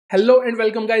Hello and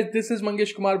welcome guys, this is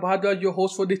Mangesh Bhardwaj, your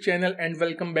host for this channel, and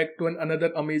welcome back to another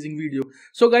amazing video.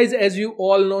 So guys, as you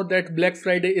all know that Black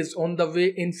Friday is on the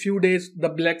way. In few days the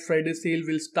Black Friday sale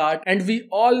will start, and we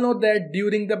all know that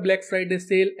during the Black Friday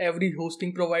sale every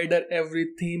hosting provider, every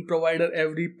theme provider,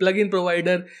 every plugin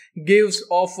provider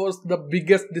offers the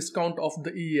biggest discount of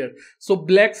the year. So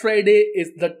Black Friday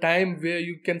is the time where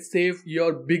you can save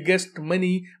your biggest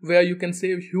money, where you can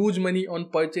save huge money on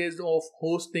purchase of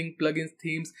hosting, plugins,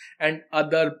 themes and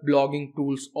other blogging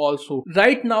tools also.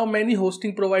 Right now many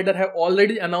hosting providers have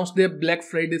already announced their Black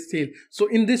Friday sale. So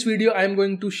in this video I am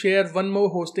going to share one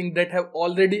more hosting that have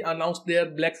already announced their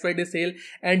Black Friday sale,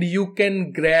 and you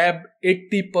can grab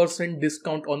 80%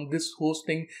 discount on this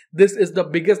hosting. This is the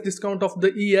biggest discount of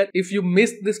the year. If you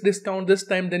miss this discount this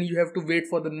time, then you have to wait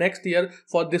for the next year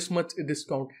for this much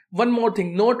discount. One more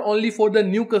thing, not only for the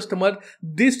new customer,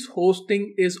 this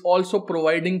hosting is also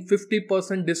providing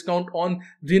 50% discount on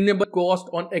renewable cost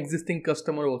on existing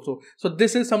customer also. So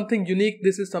this is something unique,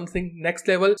 this is something next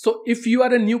level. So if you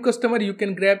are a new customer, you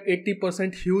can grab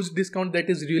 80% huge discount, that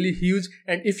is really huge.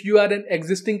 And if you are an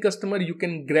existing customer, you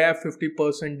can grab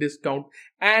 50% discount,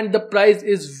 and the price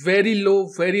is very low,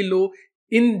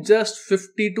 in just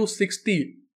 50 to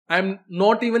 60. I'm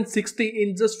not even 60,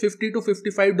 in just $50 to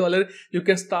 $55 you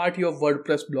can start your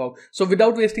WordPress blog. So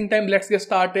without wasting time, let's get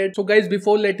started. So guys,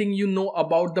 before letting you know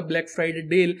about the Black Friday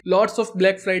deal, lots of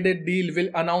Black Friday deal will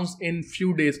announce in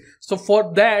few days. So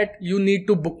for that you need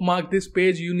to bookmark this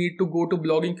page. You need to go to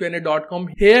bloggingqna.com.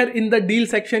 Here in the deal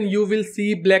section you will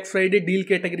see Black Friday deal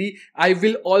category. I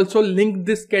will also link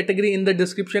this category in the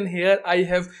description. Here I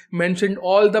have mentioned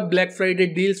all the Black Friday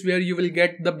deals where you will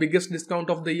get the biggest discount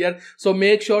of the year. So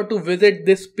make sure to visit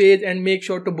this page and make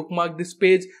sure to bookmark this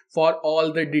page for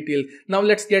all the detail. Now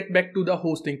let's get back to the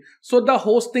hosting. So the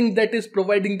hosting that is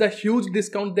providing the huge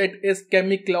discount, that is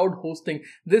ChemiCloud hosting.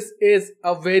 This is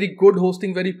a very good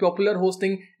hosting, very popular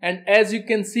hosting, and as you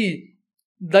can see,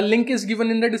 the link is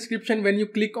given in the description. When you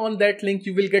click on that link,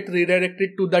 you will get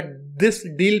redirected to this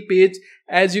deal page.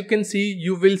 As you can see,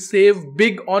 you will save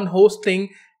big on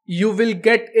hosting. You will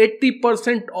get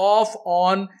 80% off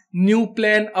on new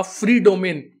plan, a free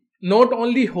domain. Not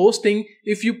only hosting,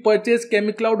 if you purchase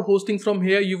ChemiCloud hosting from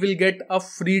here, you will get a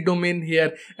free domain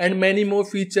here and many more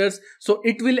features. So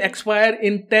it will expire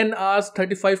in 10 hours,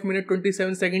 35 minutes,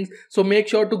 27 seconds. So make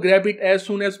sure to grab it as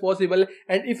soon as possible.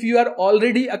 And if you are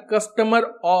already a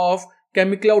customer of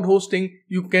ChemiCloud hosting,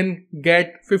 you can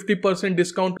get 50%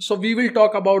 discount. So we will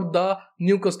talk about the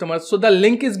new customers. So the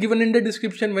link is given in the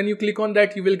description. When you click on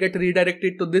that, you will get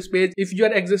redirected to this page. If you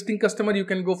are existing customer, you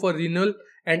can go for renewal.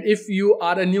 And if you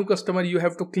are a new customer, you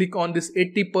have to click on this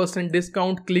 80%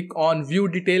 discount, click on view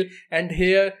detail, and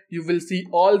here you will see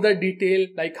all the detail,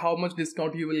 like how much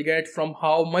discount you will get, from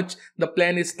how much the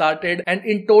plan is started, and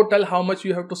in total how much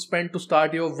you have to spend to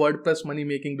start your WordPress money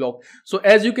making blog. So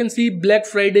as you can see, Black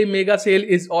Friday mega sale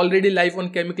is already live on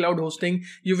ChemiCloud hosting.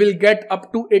 You will get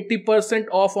up to 80%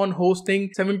 off on hosting,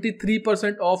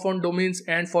 73% off on domains,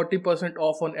 and 40%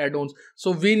 off on add-ons. So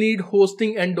we need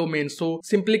hosting and domains. So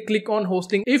simply click on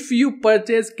hosting. If you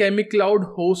purchase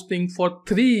ChemiCloud hosting for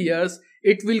 3 years,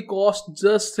 it will cost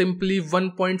just simply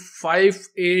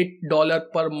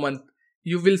 $1.58 per month.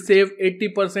 You will save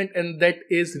 80%, and that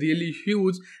is really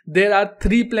huge. There are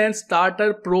 3 plans: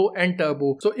 starter, pro and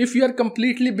turbo. So if you are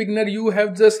completely beginner, you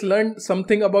have just learned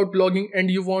something about blogging and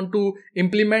you want to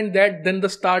implement that, then the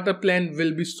starter plan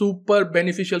will be super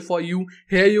beneficial for you.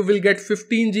 Here you will get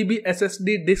 15 GB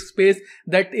SSD disk space.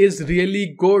 That is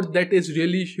really good. That is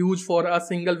really huge for a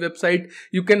single website.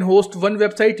 You can host one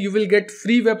website. You will get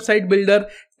free website builder,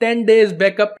 10 days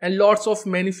backup, and lots of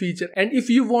many features. And if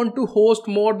you want to host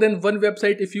more than one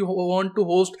website, if you want to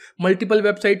host multiple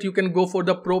websites, you can go for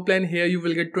the pro plan. Here you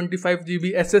will get 25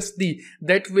 GB SSD.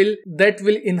 That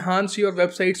will enhance your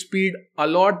website speed a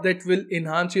lot. That will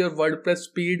enhance your WordPress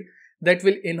speed. That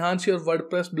will enhance your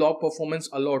WordPress blog performance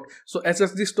a lot. So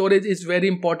SSD storage is very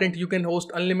important. You can host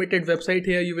unlimited website.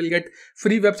 Here you will get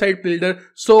free website builder.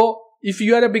 So if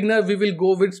you are a beginner, we will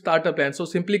go with starter plan. So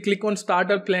simply click on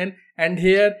starter plan, and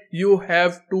here you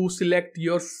have to select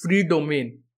your free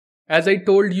domain. As I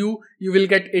told you, you will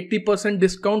get 80%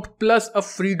 discount plus a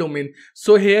free domain.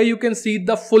 So here you can see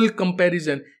the full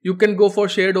comparison. You can go for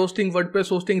shared hosting, WordPress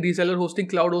hosting, reseller hosting,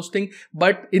 cloud hosting.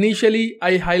 But initially,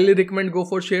 I highly recommend go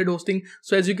for shared hosting.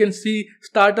 So as you can see,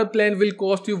 starter plan will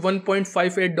cost you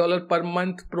 $1.58 per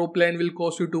month. Pro plan will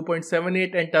cost you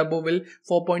 $2.78 and turbo will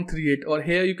 $4.38. Or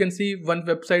here you can see one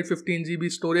website, 15 GB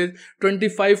storage,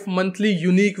 25 monthly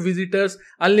unique visitors,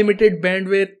 unlimited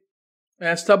bandwidth,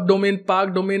 subdomain,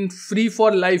 park domain, free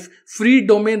for life, free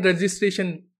domain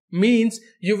registration. means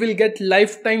you will get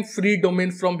lifetime free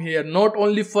domain from here, not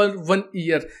only for 1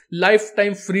 year,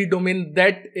 lifetime free domain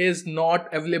that is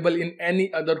not available in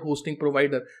any other hosting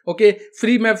provider. Okay,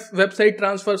 free website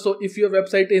transfer. So if your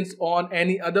website is on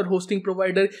any other hosting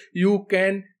provider, you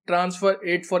can transfer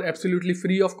it for absolutely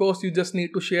free. Of course, you just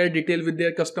need to share detail with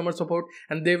their customer support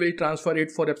and they will transfer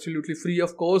it for absolutely free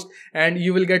of cost, and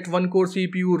you will get 1 core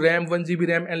CPU, RAM, 1 GB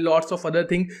RAM and lots of other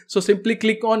things. So simply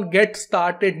click on get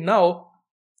started now,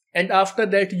 and after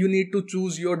that you need to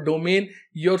choose your domain,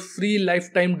 your free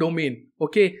lifetime domain.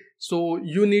 Okay, so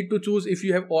you need to choose. If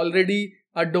you have already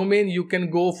a domain, you can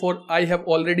go for I have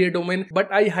already a domain, but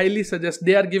I highly suggest,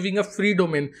 they are giving a free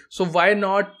domain, so why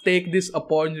not take this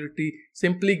opportunity,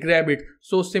 simply grab it.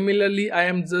 So similarly, I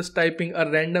am just typing a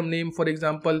random name, for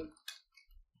example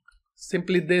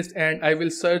simply this, and I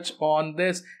will search on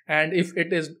this, and if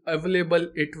it is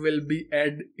available it will be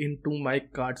added into my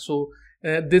cart. So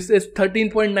this is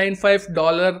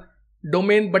 $13.95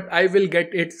 domain, but I will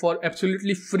get it for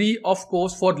absolutely free of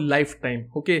course for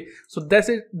lifetime. Okay, so that's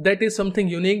it. That is something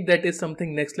unique, that is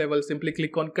something next level. Simply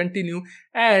click on continue,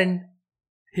 and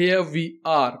here we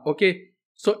are. Okay,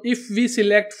 so if we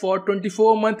select for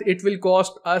 24 month, it will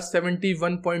cost us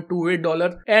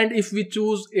 $71.28, and if we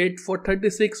choose it for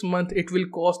 36 month, it will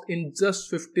cost in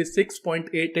just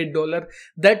 $56.88.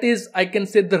 That is, I can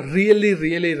say, the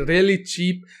really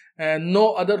cheap, and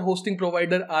no other hosting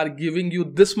provider are giving you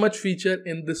this much feature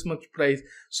in this much price.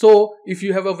 So if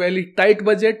you have a very tight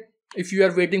budget, if you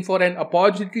are waiting for an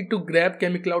opportunity to grab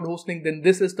ChemiCloud hosting, then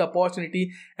this is the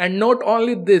opportunity. And not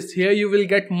only this, here you will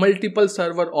get multiple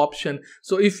server option.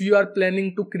 So if you are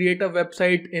planning to create a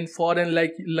website in foreign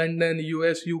like London,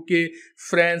 US, UK,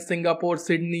 France, Singapore,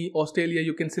 Sydney, Australia,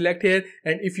 you can select here.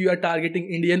 And if you are targeting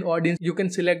Indian audience, you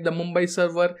can select the Mumbai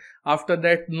server. After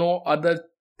that, no other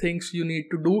things you need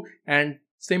to do, and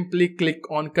simply click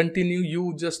on continue.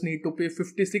 You just need to pay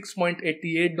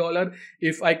 $56.88.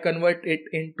 If I convert it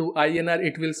into INR,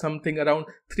 it will something around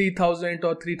 3,000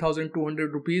 or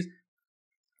 3,200 rupees.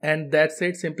 And that's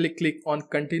it. Simply click on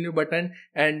continue button,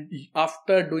 and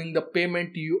after doing the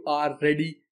payment, you are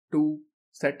ready to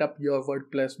set up your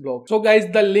WordPress blog. So guys,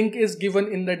 the link is given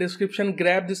in the description.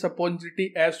 Grab this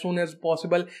opportunity as soon as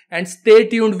possible and stay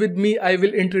tuned with me. I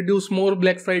will introduce more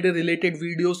Black Friday related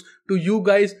videos to you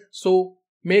guys. So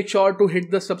make sure to hit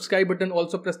the subscribe button.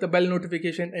 Also press the bell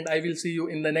notification, and I will see you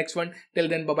in the next one. Till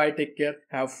then, bye bye. Take care.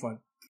 Have fun.